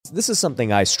this is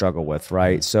something I struggle with,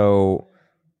 right? So,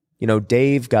 you know,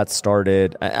 Dave got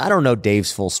started. I don't know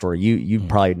Dave's full story. You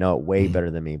probably know it way better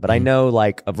than me, but I know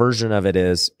like a version of it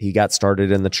is he got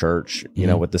started in the church, you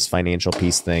know, with this financial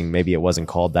peace thing. Maybe it wasn't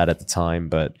called that at the time,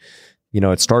 but you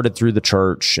know, it started through the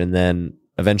church and then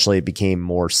eventually it became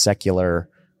more secular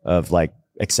of like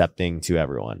accepting to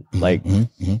everyone. Like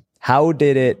how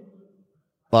did it,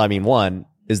 well, I mean, one,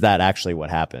 is that actually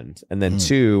what happened? And then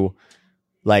two,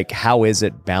 like, how is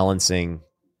it balancing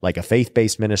like a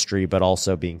faith-based ministry, but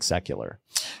also being secular?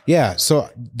 Yeah. So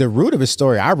the root of his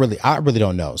story, I really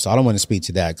don't know. So I don't want to speak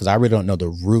to that because I really don't know the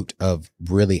root of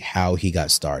really how he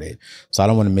got started. So I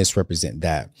don't want to misrepresent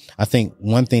that. I think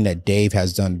one thing that Dave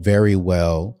has done very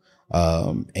well,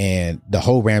 and the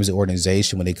whole Ramsey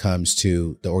organization, when it comes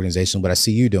to the organization, what I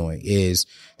see you doing is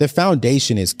the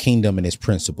foundation is kingdom and its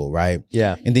principle, right?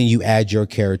 Yeah. And then you add your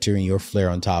character and your flair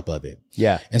on top of it.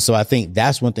 Yeah. And so I think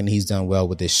that's one thing he's done well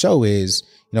with this show is,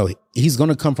 you know, he's going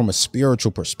to come from a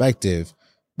spiritual perspective,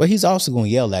 but he's also going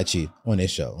to yell at you on this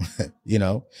show. You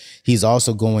know, he's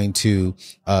also going to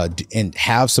and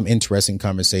have some interesting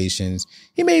conversations.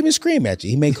 He may even scream at you.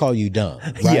 He may call you dumb,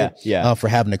 right? For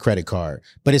having a credit card.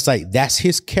 But it's like, that's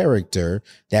his character.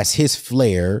 That's his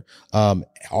flair. All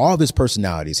of his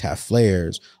personalities have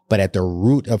flares, but at the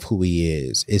root of who he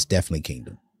is definitely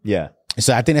kingdom. Yeah.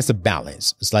 So I think that's a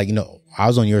balance. It's like, you know, I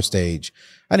was on your stage.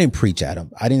 I didn't preach at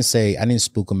him. I didn't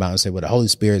spook him out and say, well, the Holy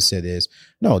Spirit said is.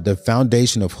 No, the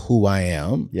foundation of who I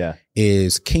am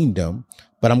is kingdom,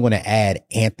 but I'm going to add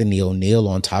Anthony O'Neill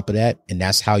on top of that. And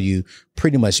that's how you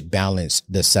pretty much balance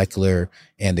the secular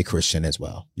and the Christian as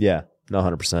well. Yeah, no,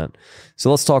 100%. So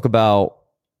let's talk about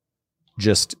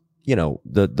just, you know,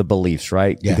 the beliefs,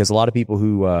 right? Yeah. Because a lot of people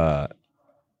who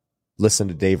listen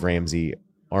to Dave Ramsey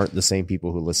aren't the same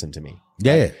people who listen to me.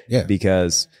 Yeah.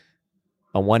 Because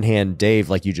on one hand, Dave,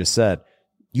 like you just said,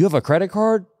 you have a credit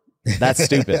card? That's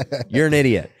stupid. You're an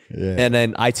idiot. Yeah. And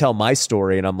then I tell my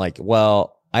story and I'm like,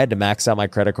 well, I had to max out my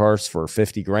credit cards for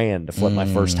 50 grand to flip my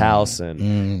first house.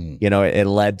 And, you know, it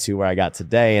led to where I got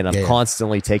today. And I'm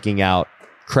constantly taking out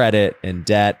credit and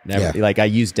debt. And everything. Like I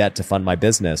use debt to fund my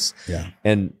business. Yeah.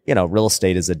 And, you know, real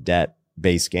estate is a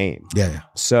debt-based game. Yeah.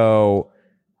 So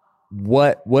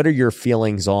what are your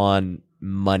feelings on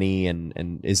money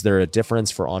and is there a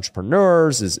difference for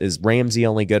entrepreneurs? Is Ramsey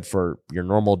only good for your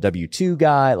normal W-2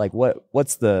 guy? Like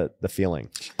what's the feeling?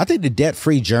 I think the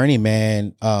debt-free journey,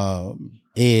 man,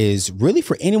 is really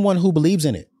for anyone who believes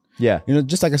in it. Yeah. You know,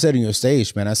 just like I said on your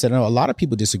stage, man, I said, no, a lot of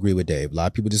people disagree with Dave. A lot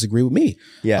of people disagree with me.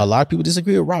 Yeah. A lot of people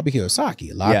disagree with Robbie Kiyosaki.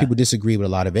 A lot of people disagree with a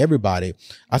lot of everybody.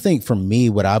 I think for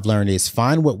me, what I've learned is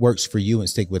find what works for you and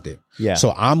stick with it. Yeah.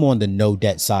 So I'm on the no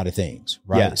debt side of things,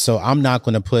 right? Yeah. So I'm not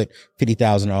going to put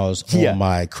 $50,000 on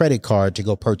my credit card to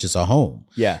go purchase a home.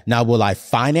 Yeah. Now, will I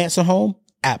finance a home?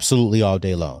 Absolutely all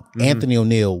day long. Mm-hmm. Anthony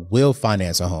O'Neill will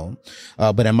finance a home.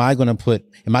 But am I going to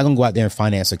go out there and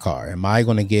finance a car? Am I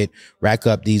going to rack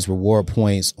up these reward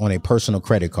points on a personal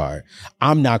credit card?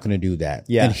 I'm not going to do that.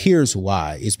 Yeah. And here's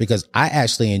why. It's because I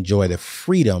actually enjoy the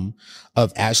freedom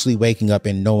of actually waking up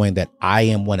and knowing that I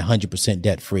am 100%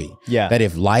 debt free. Yeah. That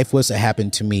if life was to happen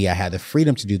to me, I had the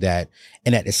freedom to do that.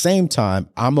 And at the same time,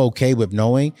 I'm okay with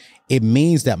knowing it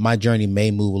means that my journey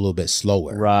may move a little bit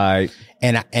slower. Right.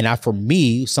 And for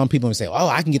me, some people would say, oh,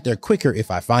 I can get there quicker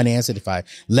if I finance it, if I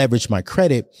leverage my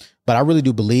credit. But I really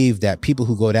do believe that people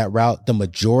who go that route, the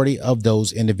majority of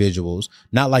those individuals,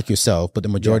 not like yourself, but the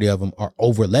majority of them are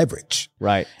over leveraged.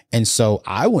 Right. And so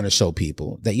I want to show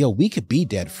people that, we could be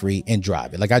debt free and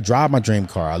drive it. Like I drive my dream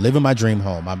car. I live in my dream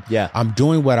home. I'm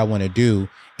doing what I want to do.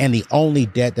 And the only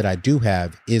debt that I do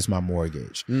have is my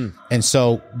mortgage. And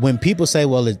so when people say,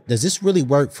 well, does this really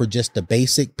work for just the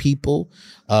basic people?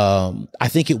 I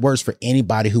think it works for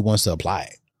anybody who wants to apply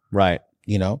it. Right.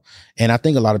 You know, and I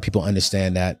think a lot of people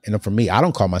understand that. And for me, I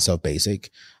don't call myself basic.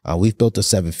 We've built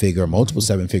a multiple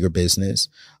seven-figure business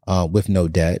with no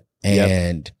debt.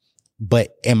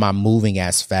 But am I moving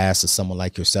as fast as someone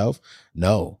like yourself?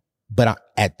 No. But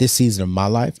at this season of my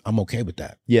life, I'm okay with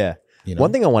that. Yeah. You know?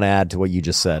 One thing I want to add to what you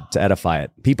just said to edify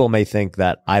it. People may think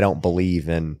that I don't believe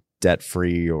in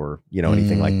debt-free or,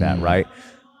 anything like that, right?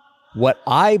 What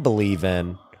I believe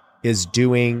in is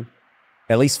doing,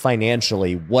 at least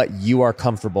financially, what you are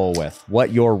comfortable with,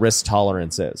 what your risk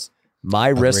tolerance is. My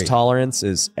risk tolerance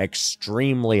is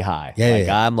extremely high.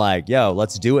 I'm like, yo,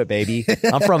 let's do it, baby.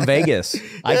 I'm from Vegas.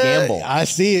 I gamble. I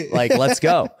see it. Like, let's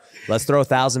go. Let's throw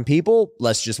 1,000 people.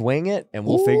 Let's just wing it and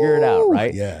we'll figure it out,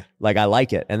 right? Yeah. Like, I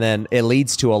like it. And then it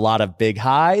leads to a lot of big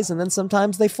highs and then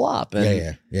sometimes they flop.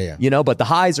 And, but the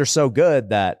highs are so good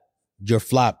that your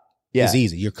flop is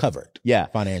easy. You're covered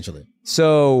financially.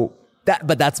 So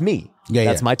But that's me.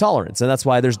 That's my tolerance. And that's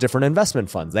why there's different investment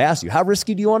funds. They ask you, how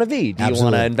risky do you want to be? Do you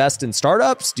want to invest in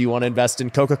startups? Do you want to invest in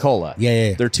Coca-Cola?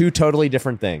 Yeah. They're two totally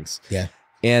different things. Yeah.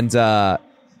 And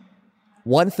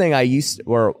one thing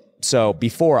so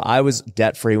before I was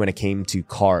debt free when it came to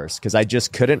cars, because I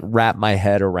just couldn't wrap my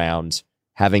head around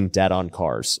having debt on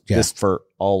cars just for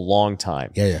a long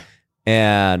time. Yeah.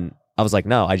 And I was like,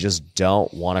 no, I just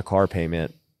don't want a car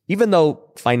payment, even though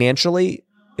financially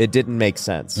it didn't make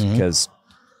sense because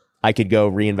I could go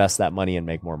reinvest that money and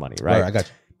make more money. Right. I got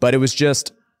you. But it was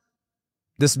just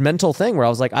this mental thing where I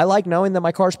was like, I like knowing that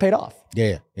my car's paid off.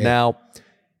 Yeah. Now,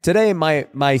 today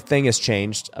my thing has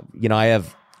changed. I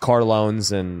have car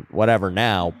loans and whatever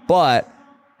now, but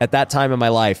at that time in my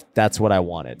life, that's what I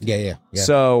wanted. Yeah.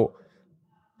 So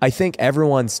I think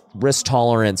everyone's risk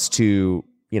tolerance to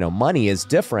money is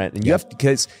different, and you have to,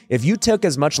 because if you took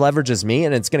as much leverage as me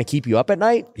and it's going to keep you up at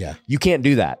night, you can't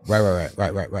do that. Right.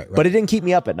 But it didn't keep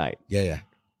me up at night. Yeah.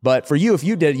 But for you, if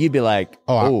you did, you'd be like,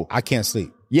 oh, I can't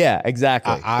sleep. Yeah,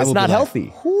 exactly. It's not healthy.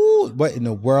 What in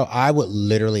the world? I would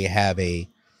literally have a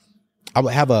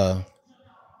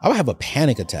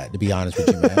panic attack, to be honest with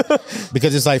you, man.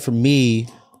 Because it's like, for me,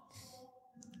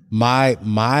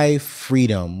 my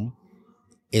freedom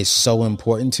is so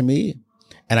important to me.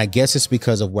 And I guess it's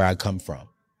because of where I come from.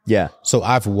 Yeah. So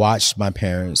I've watched my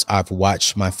parents, I've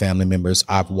watched my family members,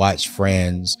 I've watched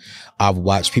friends, I've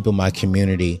watched people in my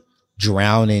community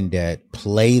drown in debt,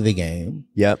 play the game.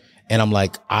 Yep. And I'm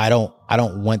like, I don't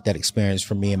want that experience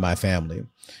for me and my family.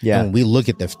 Yeah. And when we look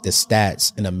at the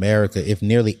stats in America, if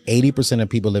nearly 80% of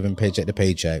people live in paycheck to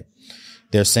paycheck,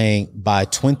 they're saying by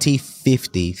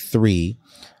 2053,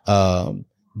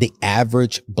 the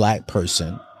average Black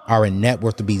person are in net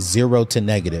worth to be zero to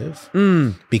negative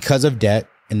because of debt,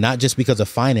 and not just because of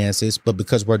finances, but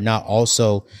because we're not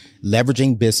also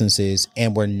leveraging businesses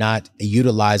and we're not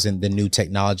utilizing the new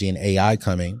technology and AI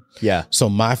coming. Yeah. So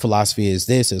my philosophy is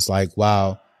this: it's like,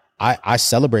 wow, I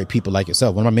celebrate people like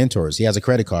yourself. One of my mentors, he has a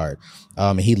credit card.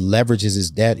 He leverages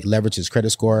his debt, he leverages his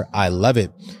credit score. I love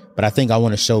it. But I think I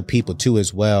want to show people too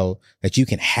as well that you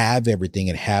can have everything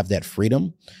and have that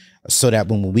freedom, so that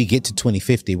when we get to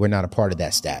 2050, we're not a part of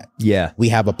that stat. Yeah. We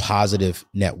have a positive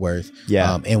net worth.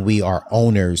 Yeah. And we are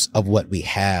owners of what we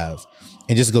have.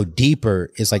 And just go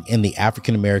deeper, it's like in the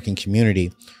African American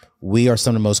community, we are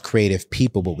some of the most creative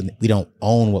people, but we don't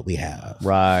own what we have.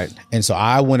 Right. And so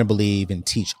I want to believe and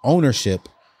teach ownership.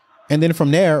 And then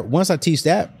from there, once I teach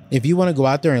that, if you want to go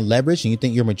out there and leverage and you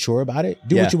think you're mature about it,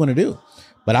 do what you want to do.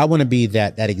 But I want to be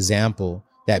that example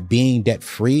that being debt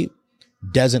free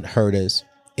doesn't hurt us.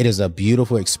 It is a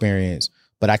beautiful experience,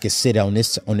 but I could sit on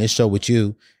this show with you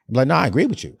and be like, no, I agree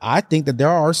with you. I think that there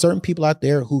are certain people out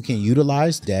there who can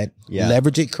utilize debt,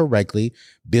 leverage it correctly,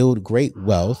 build great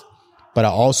wealth. But I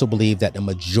also believe that the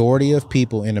majority of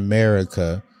people in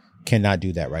America cannot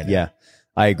do that right now. Yeah,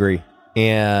 I agree.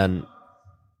 And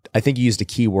I think you used a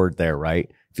key word there,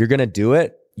 right? If you're going to do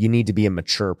it, you need to be a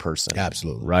mature person.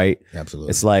 Absolutely. Right? Absolutely.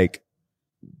 It's like,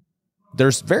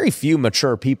 there's very few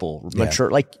mature people.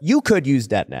 Like, you could use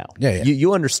debt now. Yeah.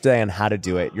 You understand how to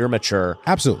do it. You're mature.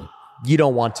 Absolutely. You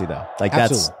don't want to, though. Like,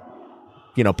 Absolutely.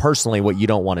 that's, personally what you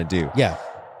don't want to do. Yeah.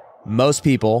 Most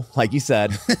people, like you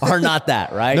said, are not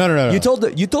that, right? No. You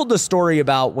told the story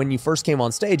about when you first came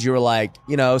on stage. You were like,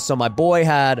 so my boy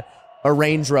had a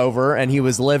Range Rover and he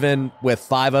was living with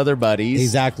 5 other buddies.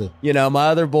 Exactly. My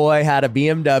other boy had a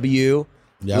BMW,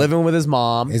 living with his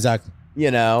mom. Exactly.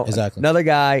 Exactly. Another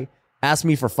guy asked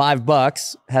me for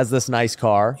 $5, has this nice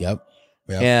car. Yep.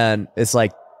 And it's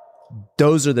like,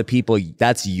 those are the people,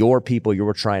 that's your people you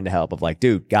were trying to help, of like,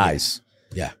 dude, guys,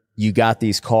 you got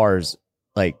these cars,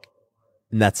 like,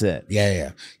 and that's it.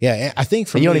 Yeah. And I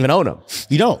think you don't even own them.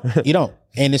 You don't.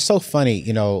 And it's so funny,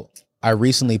 I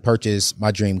recently purchased my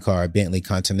dream car, a Bentley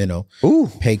Continental. Ooh.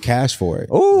 Paid cash for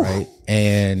it. Ooh. Right.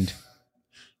 And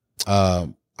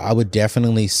I would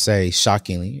definitely say,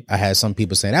 shockingly, I had some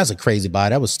people saying, that was a crazy buy.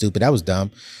 That was stupid. That was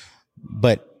dumb.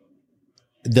 But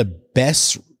the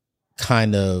best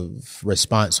kind of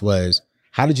response was,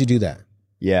 how did you do that?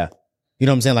 Yeah. You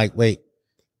know what I'm saying? Like, wait,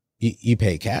 you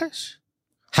paid cash?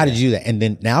 How did you do that? And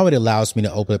then now it allows me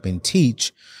to open up and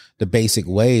teach the basic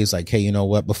ways, like, hey, you know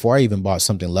what? Before I even bought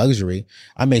something luxury,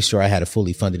 I made sure I had a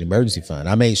fully funded emergency fund.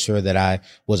 I made sure that I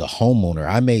was a homeowner.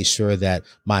 I made sure that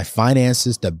my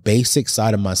finances, the basic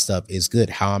side of my stuff is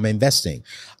good, how I'm investing.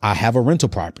 I have a rental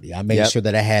property. I made sure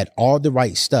that I had all the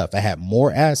right stuff. I had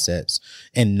more assets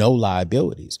and no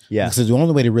liabilities. Yeah. Because the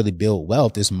only way to really build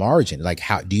wealth is margin. Like,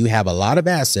 how do you have a lot of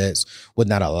assets with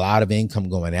not a lot of income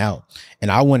going out?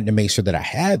 And I wanted to make sure that I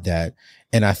had that.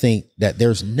 And I think that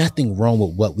there's nothing wrong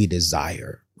with what we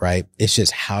desire, right? It's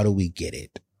just, how do we get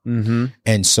it? Mm-hmm.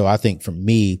 And so I think for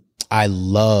me, I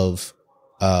love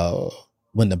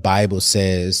when the Bible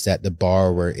says that the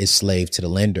borrower is slave to the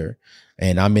lender.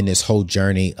 And I'm in this whole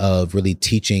journey of really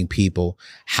teaching people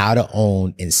how to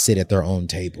own and sit at their own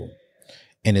table.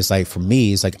 And it's like, for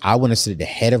me, it's like, I want to sit at the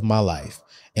head of my life,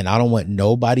 and I don't want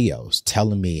nobody else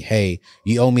telling me, hey,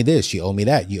 you owe me this, you owe me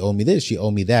that, you owe me this, you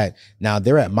owe me that. Now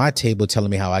they're at my table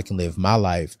telling me how I can live my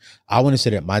life. I want to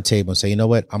sit at my table and say, you know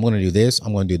what? I'm going to do this.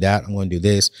 I'm going to do that. I'm going to do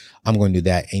this. I'm going to do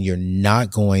that. And you're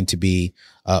not going to be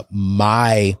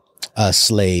my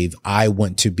slave. I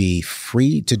want to be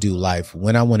free to do life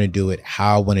when I want to do it,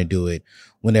 how I want to do it,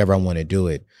 whenever I want to do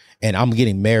it. And I'm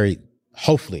getting married,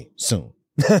 hopefully soon.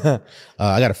 I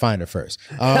got to find her first.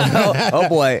 Oh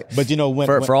boy. But you know,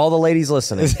 for all the ladies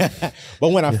listening, but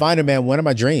when I find her, man, one of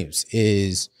my dreams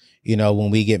is, you know, when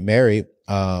we get married,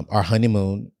 our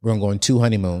honeymoon, we're going to go on 2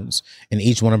 honeymoons, and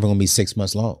each one of them going to be 6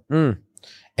 months long.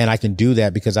 And I can do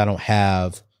that because I don't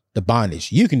have the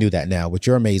bondage. You can do that now with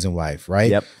your amazing wife,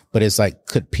 right? Yep. But it's like,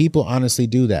 could people honestly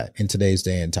do that in today's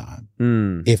day and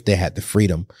time? If they had the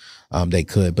freedom, they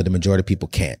could, but the majority of people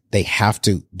can't. They have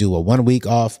to do a 1 week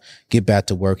off, get back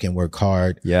to work and work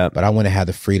hard. Yeah. But I want to have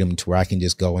the freedom to where I can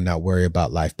just go and not worry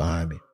about life behind me.